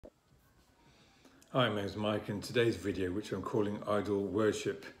Hi, my name is Mike. In today's video, which I'm calling Idol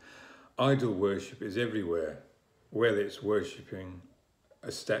Worship. Idol worship is everywhere, whether it's worshipping a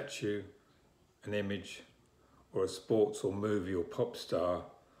statue, an image, or a sports or movie or pop star,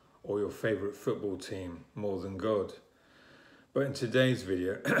 or your favourite football team more than God. But in today's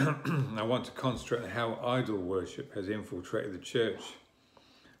video, I want to concentrate on how idol worship has infiltrated the church.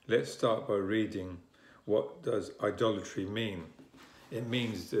 Let's start by reading what does idolatry mean. It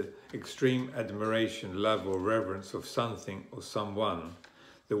means the extreme admiration, love or reverence of something or someone,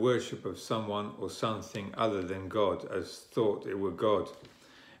 the worship of someone or something other than God as thought it were God.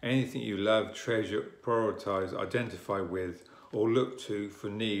 Anything you love, treasure, prioritize, identify with or look to for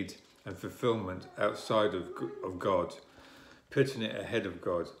need and fulfillment outside of God, putting it ahead of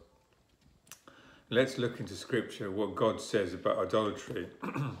God. Let's look into scripture, what God says about idolatry.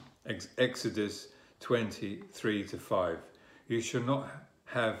 Exodus 23-5. You shall not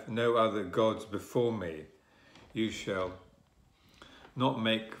have no other gods before me. You shall not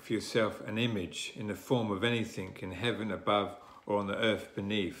make for yourself an image in the form of anything in heaven above or on the earth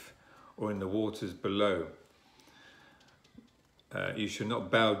beneath or in the waters below. You shall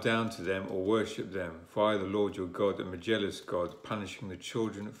not bow down to them or worship them, for I, the Lord your God, am a jealous God, punishing the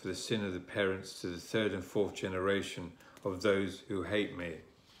children for the sin of the parents to the third and fourth generation of those who hate me.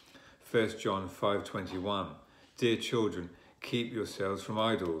 1 John 5:21. Dear children, keep yourselves from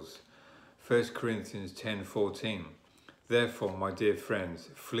idols. 1 Corinthians 10:14. Therefore, my dear friends,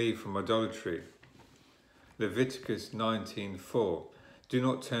 flee from idolatry. Leviticus 19:4. Do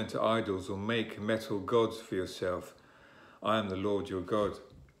not turn to idols or make metal gods for yourself. I am the Lord your God.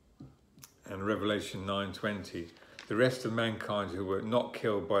 And Revelation 9:20. The rest of mankind who were not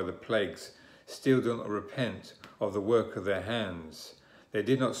killed by the plagues still do not repent of the work of their hands. They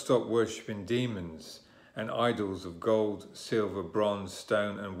did not stop worshipping demons and idols of gold, silver, bronze,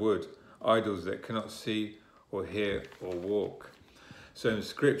 stone and wood, idols that cannot see or hear or walk. So in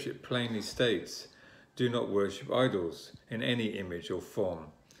scripture it plainly states, do not worship idols in any image or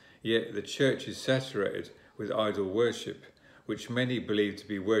form. Yet the church is saturated with idol worship, which many believe to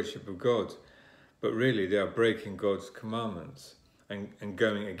be worship of God, but really they are breaking God's commandments and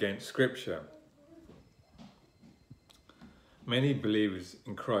going against scripture. Many believers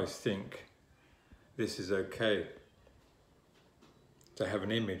in Christ think this is okay to have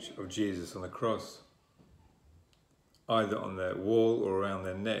an image of Jesus on the cross, either on their wall or around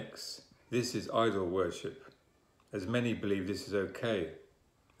their necks. This is idol worship, as many believe this is okay.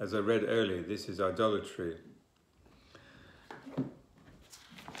 As I read earlier, this is idolatry.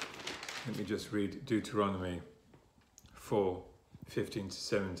 Let me just read Deuteronomy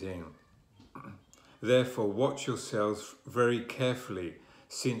 4:15-17. Therefore watch yourselves very carefully,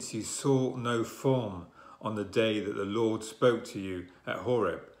 since you saw no form on the day that the Lord spoke to you at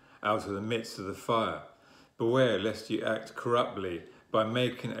Horeb, out of the midst of the fire. Beware lest you act corruptly by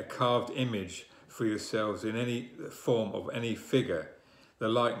making a carved image for yourselves in any form of any figure, the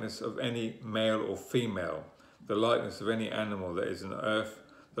likeness of any male or female, the likeness of any animal that is on earth,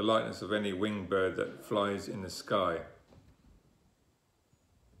 the likeness of any winged bird that flies in the sky.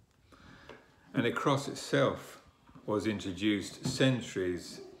 And the cross itself was introduced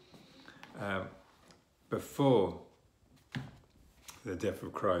centuries before the death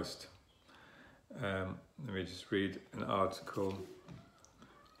of Christ. Let me just read an article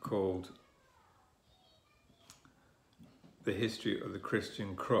called The History of the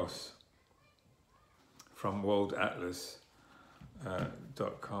Christian Cross from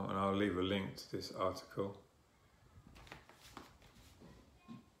worldatlas.com, and I'll leave a link to this article.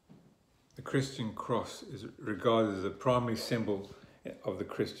 The Christian cross is regarded as the primary symbol of the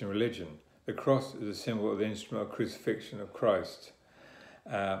Christian religion. The cross is a symbol of the instrument of crucifixion of Christ.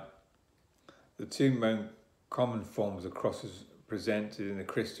 The two most common forms of crosses presented in the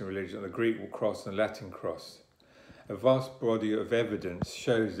Christian religion are the Greek cross and the Latin cross. A vast body of evidence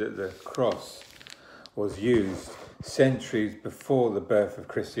shows that the cross was used centuries before the birth of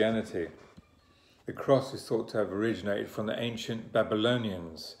Christianity. The cross is thought to have originated from the ancient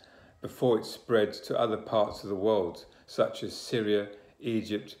Babylonians before it spread to other parts of the world, such as Syria,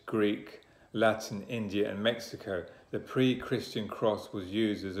 Egypt, Greek, Latin, India and Mexico. The pre-Christian cross was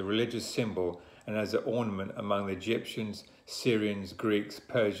used as a religious symbol and as an ornament among the Egyptians, Syrians, Greeks,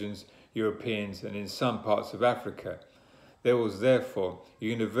 Persians, Europeans and in some parts of Africa. There was therefore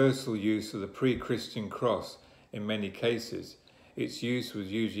universal use of the pre-Christian cross in many cases. Its use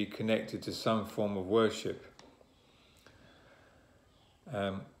was usually connected to some form of worship.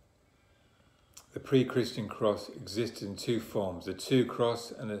 The pre-Christian cross existed in two forms, the two cross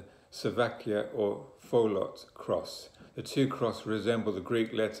and the Slovakia or Folot cross. The two cross resemble the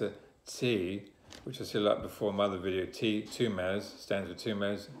Greek letter T which I said like before in my other video, two maz, stands for two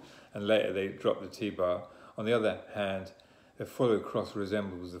maz, and later they dropped the T bar. On the other hand, the follow cross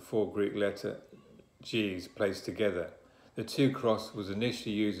resembles the four Greek letter G's placed together. The two cross was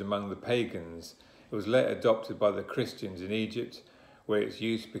initially used among the pagans. It was later adopted by the Christians in Egypt, where its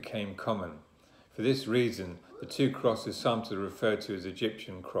use became common. For this reason, the two cross is sometimes referred to as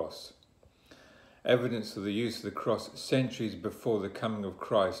Egyptian cross. Evidence of the use of the cross centuries before the coming of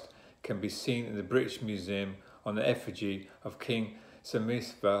Christ can be seen in the British Museum on the effigy of King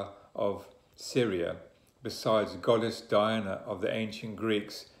Semisva of Syria. Besides, goddess Diana of the ancient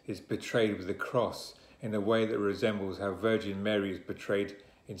Greeks is portrayed with a cross in a way that resembles how Virgin Mary is portrayed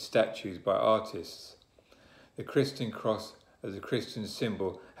in statues by artists. The Christian cross as a Christian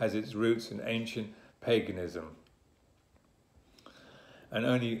symbol has its roots in ancient paganism. And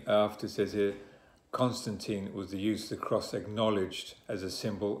only after, it says here, Constantine was the use of the cross acknowledged as a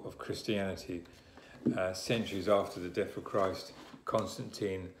symbol of Christianity. Centuries after the death of Christ,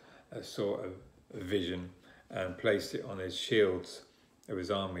 Constantine saw a vision and placed it on his shields of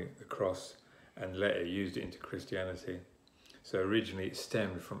his army, the cross, and later used it into Christianity. So originally it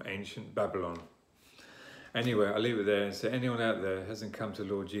stemmed from ancient Babylon. Anyway, I'll leave it there and say, anyone out there hasn't come to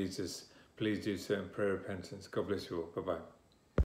Lord Jesus, please do so in prayer repentance. God bless you all. Bye-bye.